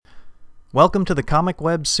Welcome to the Comic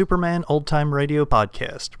Web Superman Old Time Radio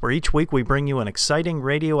Podcast, where each week we bring you an exciting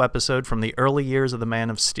radio episode from the early years of the Man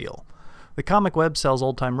of Steel. The Comic Web sells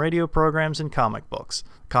old-time radio programs and comic books.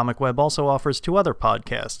 Comic Web also offers two other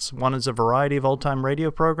podcasts. One is a variety of old-time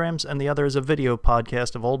radio programs, and the other is a video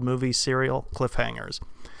podcast of old movies, serial, cliffhangers.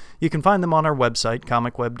 You can find them on our website,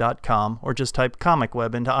 comicweb.com, or just type Comic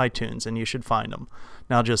Web into iTunes and you should find them.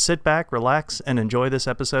 Now just sit back, relax, and enjoy this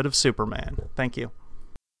episode of Superman. Thank you.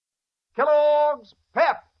 Kellogg's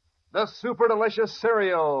Pep, the super delicious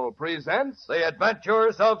cereal, presents The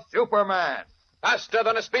Adventures of Superman. Faster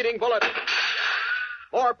than a speeding bullet.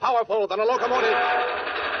 More powerful than a locomotive.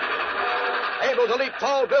 Able to leap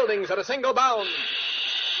tall buildings at a single bound.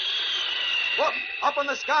 Look, up in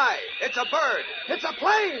the sky. It's a bird. It's a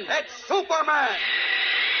plane. It's Superman.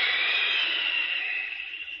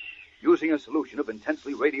 Using a solution of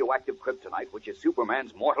intensely radioactive kryptonite, which is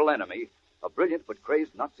Superman's mortal enemy, a brilliant but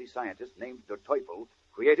crazed Nazi scientist named Der Teufel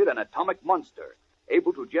created an atomic monster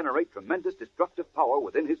able to generate tremendous destructive power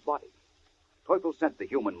within his body. Teufel sent the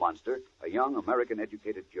human monster, a young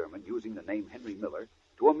American-educated German using the name Henry Miller,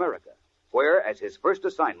 to America, where, as his first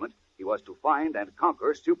assignment, he was to find and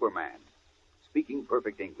conquer Superman. Speaking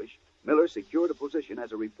perfect English, Miller secured a position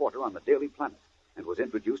as a reporter on the Daily Planet and was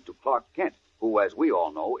introduced to Clark Kent, who, as we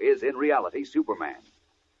all know, is in reality Superman.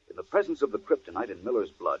 In the presence of the kryptonite in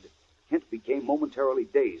Miller's blood, Kent became momentarily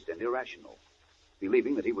dazed and irrational.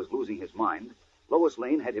 Believing that he was losing his mind, Lois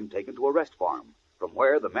Lane had him taken to a rest farm, from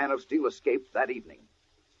where the Man of Steel escaped that evening.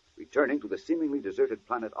 Returning to the seemingly deserted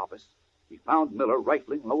Planet office, he found Miller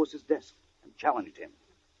rifling Lois's desk and challenged him.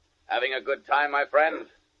 Having a good time, my friend?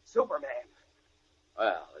 Superman.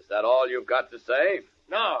 Well, is that all you've got to say?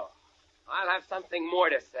 No. I'll have something more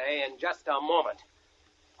to say in just a moment.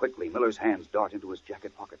 Quickly, Miller's hands dart into his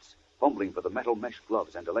jacket pockets, fumbling for the metal mesh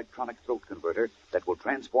gloves and electronic throat converter that will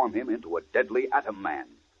transform him into a deadly Atom Man.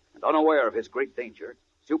 And unaware of his great danger,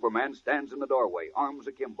 Superman stands in the doorway, arms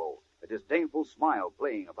akimbo, a disdainful smile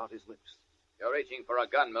playing about his lips. You're reaching for a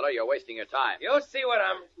gun, Miller. You're wasting your time. You'll see what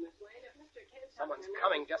I'm... Someone's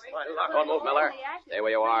coming, just my luck. Don't move, Miller. Stay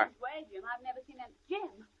where you are. I've never seen that.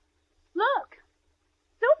 Jim, look.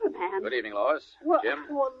 Superman. Good evening, Lois. Jim?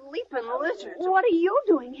 Well, leaping lizards. What are you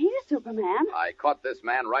doing here, Superman? I caught this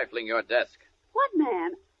man rifling your desk. What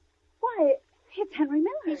man? Why, it's Henry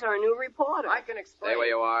Miller. He's our new reporter. I can explain. Stay where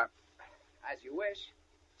you are. As you wish.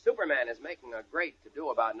 Superman is making a great to-do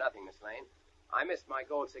about nothing, Miss Lane. I missed my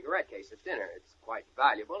gold cigarette case at dinner. It's quite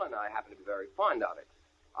valuable, and I happen to be very fond of it.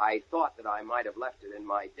 I thought that I might have left it in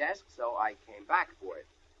my desk, so I came back for it.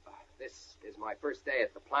 This is my first day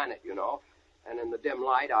at the Planet, you know, and in the dim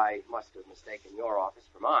light, I must have mistaken your office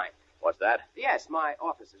for mine. What's that? Yes, my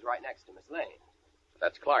office is right next to Miss Lane.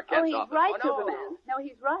 That's Clark Kent's he's office. right, Oh, no. Superman. No,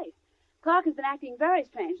 he's right. Clark has been acting very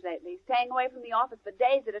strange lately, staying away from the office for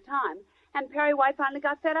days at a time. And Perry White finally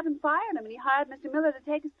got fed up and fired him, and he hired Mr. Miller to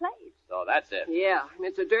take his place. So that's it. Yeah, and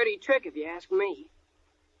it's a dirty trick if you ask me.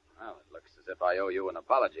 Well, it looks as if I owe you an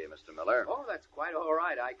apology, Mr. Miller. Oh, that's quite all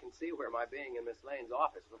right. I can see where my being in Miss Lane's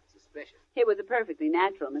office looked suspicious. It was a perfectly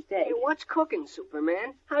natural mistake. Hey, what's cooking,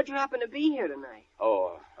 Superman? How'd you happen to be here tonight?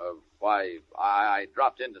 Oh, why, I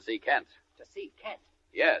dropped in to see Kent. To see Kent.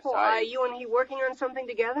 Yes, Oh, are you and he working on something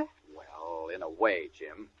together? Well, in a way,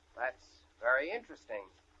 Jim. That's very interesting.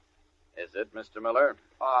 Is it, Mr. Miller?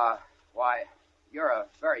 Why, you're a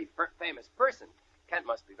very famous person. Kent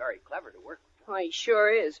must be very clever to work with. Why, he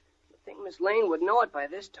sure is. I think Miss Lane would know it by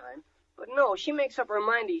this time. But no, she makes up her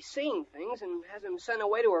mind he's seeing things and has him sent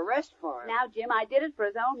away to a rest farm. Now, Jim, I did it for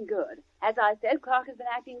his own good. As I said, Clark has been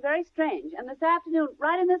acting very strange. And this afternoon,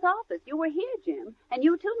 right in this office, you were here, Jim. And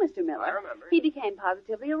you too, Mr. Miller. I remember. He became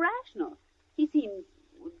positively irrational. He seemed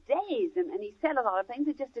dazed, and he said a lot of things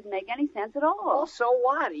that just didn't make any sense at all. Well, so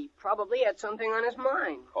what? He probably had something on his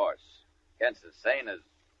mind. Of course. Kent's as sane as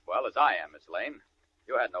I am, Miss Lane.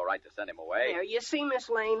 You had no right to send him away. There, you see, Miss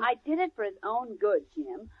Lane. I did it for his own good,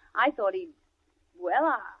 Jim. I thought I'd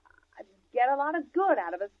get a lot of good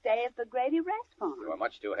out of a stay at the Grady Rest Farm. You are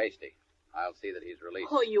much too hasty. I'll see that he's released.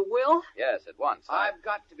 Oh, you will? Yes, at once. I've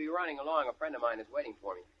got to be running along. A friend of mine is waiting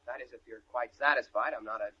for me. That is, if you're quite satisfied. I'm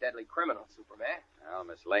not a deadly criminal, Superman. Well,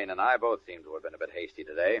 Miss Lane and I both seem to have been a bit hasty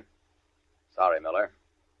today. Sorry, Miller.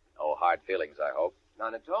 No hard feelings, I hope.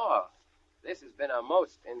 None at all. This has been a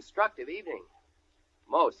most instructive evening.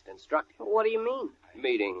 Most instructive. What do you mean?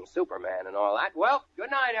 Meeting Superman and all that. Well,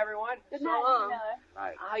 good night, everyone. Good night, Mr. Miller.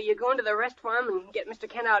 Night. Are you going to the rest farm and get Mr.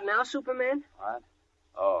 Kent out now, Superman? What?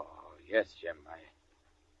 Oh, yes, Jim.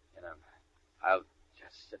 I'll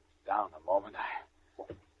just sit down a moment.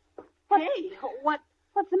 Hey, what?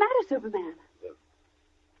 What's the matter, Superman?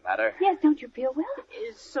 Matter? Yes, don't you feel well?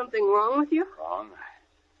 Is something something wrong with you? Wrong?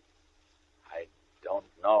 I don't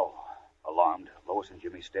know. Alarmed, Lois and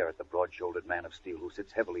Jimmy stare at the broad-shouldered man of steel who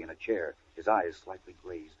sits heavily in a chair, his eyes slightly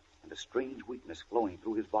glazed, and a strange weakness flowing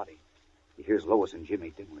through his body. He hears Lois and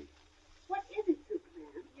Jimmy dimly. What is it,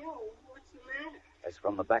 Superman? Yo, what's the matter? As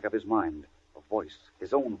from the back of his mind, a voice,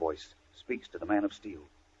 his own voice, speaks to the man of steel.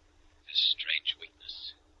 This strange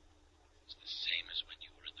weakness is the same as when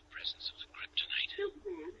you were in the presence of the kryptonite.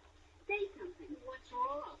 Superman, say something. What's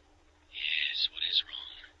wrong? Yes, what is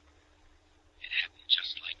wrong? It happened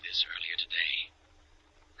just like this earlier today.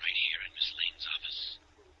 Right here in Miss Lane's office.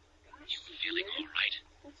 Gosh, You were feeling all right.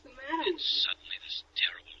 what's the matter? And suddenly this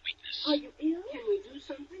terrible weakness. Are you ill? Can we do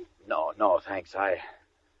something? No, thanks.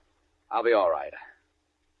 I'll be all right.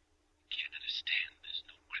 Can't understand. There's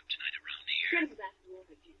no kryptonite around here. Get a glass of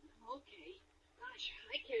water, Jim. Okay. Gosh,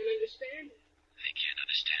 I can't understand it. They can't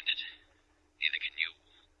understand it. Neither can you.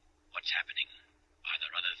 What's happening? Are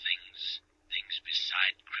there other things? Things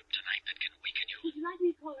beside kryptonite that can weaken you? Would you like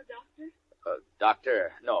me to call a doctor?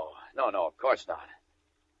 Doctor? No, of course not.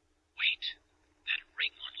 Wait. That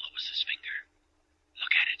ring on Lois's finger.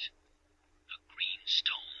 Look at it. A green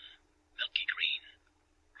stone. Milky green.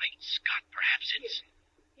 Great Scott, perhaps it's...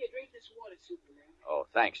 Here, drink this water, Superman. Oh,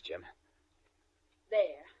 thanks, Jim.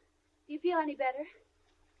 There. Do you feel any better?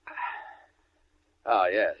 Oh,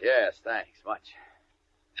 yes, thanks, much.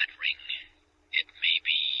 That ring. It may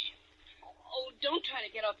be... Oh, don't try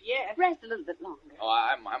to get up yet. Rest a little bit longer. Oh,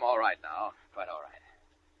 I'm all right now. Quite all right.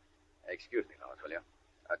 Excuse me, Lois, will you?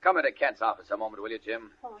 Come into Kent's office a moment, will you,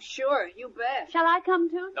 Jim? Oh, sure, you bet. Shall I come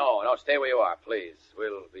too? No, stay where you are, please.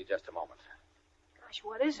 We'll be just a moment. Gosh,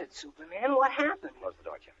 what is it, Superman? What happened? Close the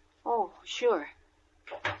door, Jim. Oh, sure.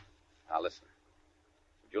 Now, listen.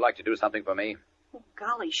 Would you like to do something for me? Oh,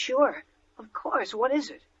 golly, sure. Of course. What is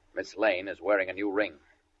it? Miss Lane is wearing a new ring.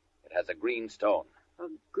 It has a green stone. A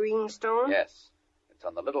green stone? Yes. It's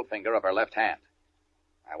on the little finger of her left hand.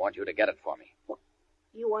 I want you to get it for me.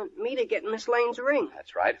 You want me to get Miss Lane's ring?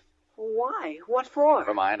 That's right. Why? What for?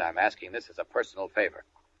 Never mind. I'm asking this as a personal favor.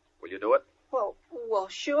 Will you do it? Well,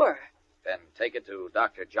 sure. Then take it to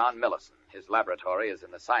Dr. John Millison. His laboratory is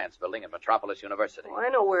in the science building at Metropolis University. Oh, I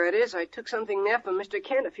know where it is. I took something there from Mr.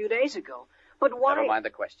 Kent a few days ago. But why? Never mind the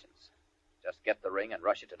questions. Just get the ring and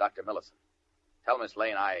rush it to Dr. Millison. Tell Miss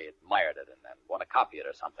Lane I admired it and want to copy it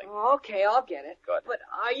or something. Oh, okay, I'll get it. Good. But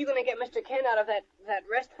are you going to get Mr. Kent out of that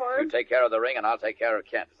rest farm? You take care of the ring and I'll take care of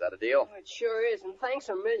Kent. Is that a deal? Oh, it sure is, and thanks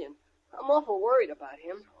a million. I'm awful worried about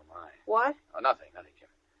him. So am I. What? Oh, nothing, Jim.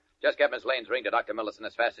 Just get Miss Lane's ring to Dr. Millison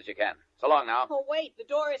as fast as you can. So long now. Oh, wait, the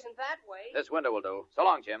door isn't that way. This window will do. So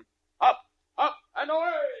long, Jim. Up, and away!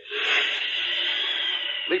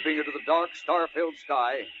 Leaping into the dark, star-filled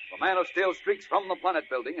sky, the Man of Steel streaks from the planet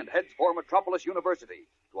building and heads for Metropolis University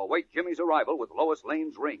to await Jimmy's arrival with Lois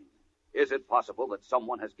Lane's ring. Is it possible that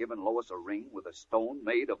someone has given Lois a ring with a stone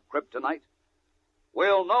made of kryptonite?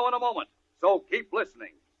 We'll know in a moment, so keep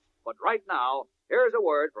listening. But right now, here's a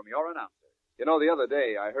word from your announcer. You know, the other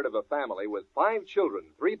day I heard of a family with 5 children,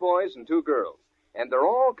 3 boys and 2 girls. And they're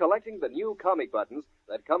all collecting the new comic buttons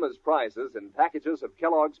that come as prizes in packages of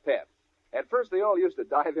Kellogg's Pep. At first, they all used to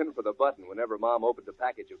dive in for the button whenever Mom opened a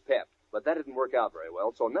package of Pep, but that didn't work out very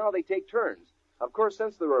well, so now they take turns. Of course,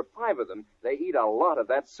 since there are 5 of them, they eat a lot of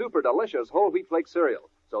that super delicious whole wheat flake cereal,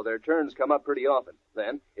 so their turns come up pretty often.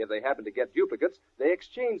 Then, if they happen to get duplicates, they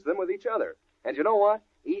exchange them with each other. And you know what?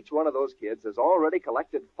 Each one of those kids has already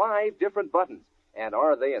collected 5 different buttons. And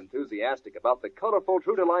are they enthusiastic about the colorful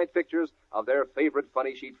True Delight pictures of their favorite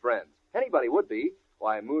funny sheet friends? Anybody would be.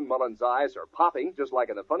 Why, Moon Mullen's eyes are popping, just like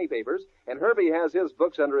in the funny papers, and Herbie has his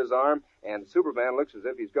books under his arm, and Superman looks as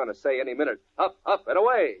if he's going to say any minute, up, and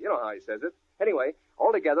away. You know how he says it. Anyway,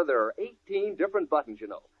 altogether there are 18 different buttons, you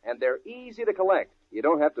know, and they're easy to collect. You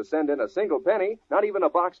don't have to send in a single penny, not even a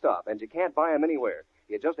box top, and you can't buy them anywhere.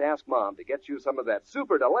 You just ask Mom to get you some of that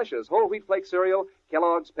super delicious whole wheat flake cereal,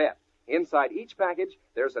 Kellogg's Pep. Inside each package,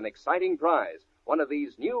 there's an exciting prize, one of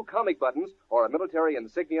these new comic buttons or a military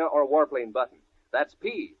insignia or warplane button. That's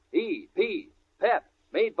P-E-P, Pep,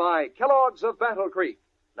 made by Kellogg's of Battle Creek.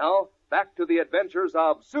 Now, back to the adventures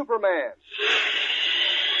of Superman.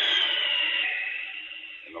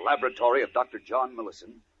 In the laboratory of Dr. John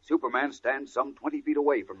Millison, Superman stands some 20 feet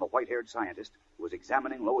away from the white-haired scientist who is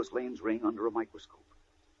examining Lois Lane's ring under a microscope.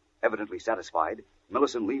 Evidently satisfied,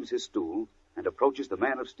 Millison leaves his stool and approaches the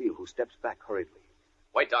Man of Steel, who steps back hurriedly.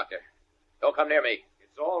 Wait, Doctor. Don't come near me.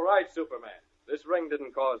 It's all right, Superman. This ring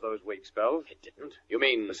didn't cause those weak spells. It didn't? You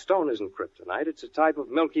mean... The stone isn't kryptonite. It's a type of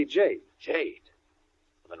milky jade. Jade?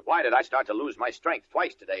 Well, then why did I start to lose my strength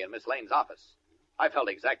twice today in Miss Lane's office? I felt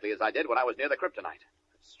exactly as I did when I was near the kryptonite.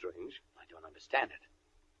 That's strange. I don't understand it.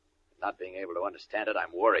 Not being able to understand it,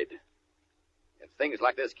 I'm worried. If things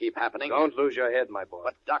like this keep happening... Don't lose your head, my boy.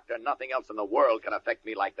 But, Doctor, nothing else in the world can affect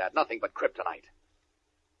me like that. Nothing but kryptonite.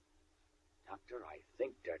 Doctor, I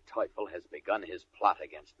think Der Teufel has begun his plot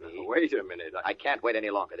against me. Wait a minute. I can't wait any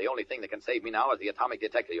longer. The only thing that can save me now is the atomic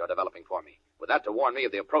detector you're developing for me. With that to warn me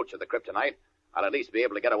of the approach of the kryptonite, I'll at least be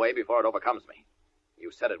able to get away before it overcomes me.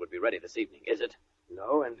 You said it would be ready this evening, is it?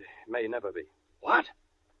 No, and it may never be. What?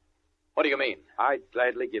 What do you mean? I'd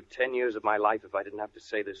gladly give 10 years of my life if I didn't have to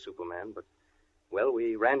say this, Superman, but, well,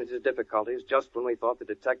 we ran into difficulties just when we thought the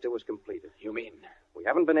detector was completed. You mean? We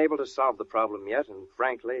haven't been able to solve the problem yet, and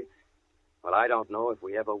frankly, well, I don't know if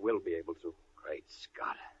we ever will be able to. Great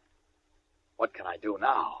Scott. What can I do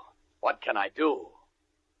now? What can I do?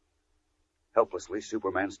 Helplessly,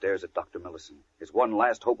 Superman stares at Dr. Millicent, his one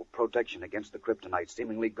last hope of protection against the kryptonite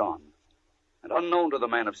seemingly gone. And unknown to the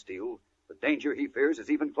Man of Steel, the danger he fears is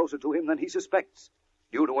even closer to him than he suspects,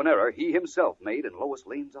 due to an error he himself made in Lois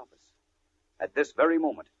Lane's office. At this very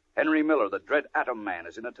moment, Henry Miller, the dread Atom Man,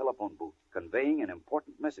 is in a telephone booth, conveying an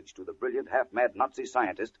important message to the brilliant, half-mad Nazi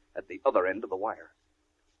scientist at the other end of the wire.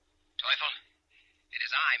 Teufel, it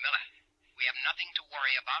is I, Miller. We have nothing to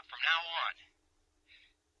worry about from now on.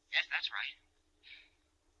 Yes, that's right.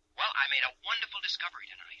 Well, I made a wonderful discovery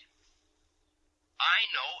tonight. I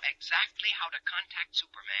know exactly how to contact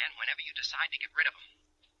Superman whenever you decide to get rid of him.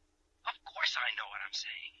 Of course I know what I'm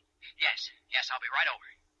saying. Yes, I'll be right over.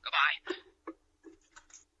 Goodbye.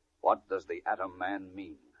 What does the Atom Man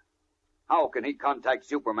mean? How can he contact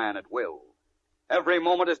Superman at will? Every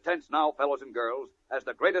moment is tense now, fellows and girls, as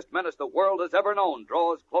the greatest menace the world has ever known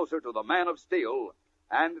draws closer to the Man of Steel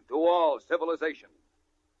and to all civilization.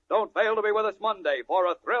 Don't fail to be with us Monday for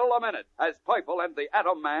a thrill a minute as Teufel and the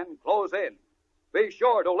Atom Man close in. Be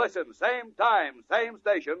sure to listen, same time, same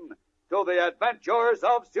station, to the adventures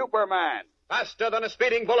of Superman. Faster than a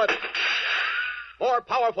speeding bullet. More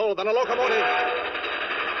powerful than a locomotive.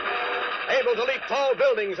 Able to leap tall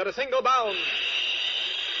buildings at a single bound.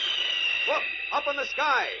 Look, up in the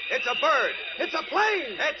sky. It's a bird. It's a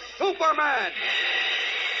plane. It's Superman.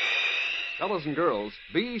 Fellows and girls,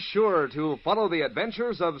 be sure to follow the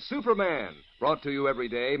adventures of Superman, brought to you every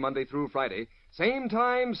day, Monday through Friday, same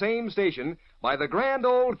time, same station, by the grand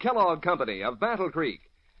old Kellogg Company of Battle Creek.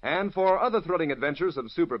 And for other thrilling adventures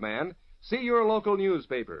of Superman, see your local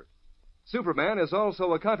newspaper. Superman is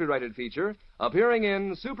also a copyrighted feature appearing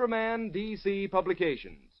in Superman DC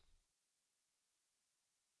Publications.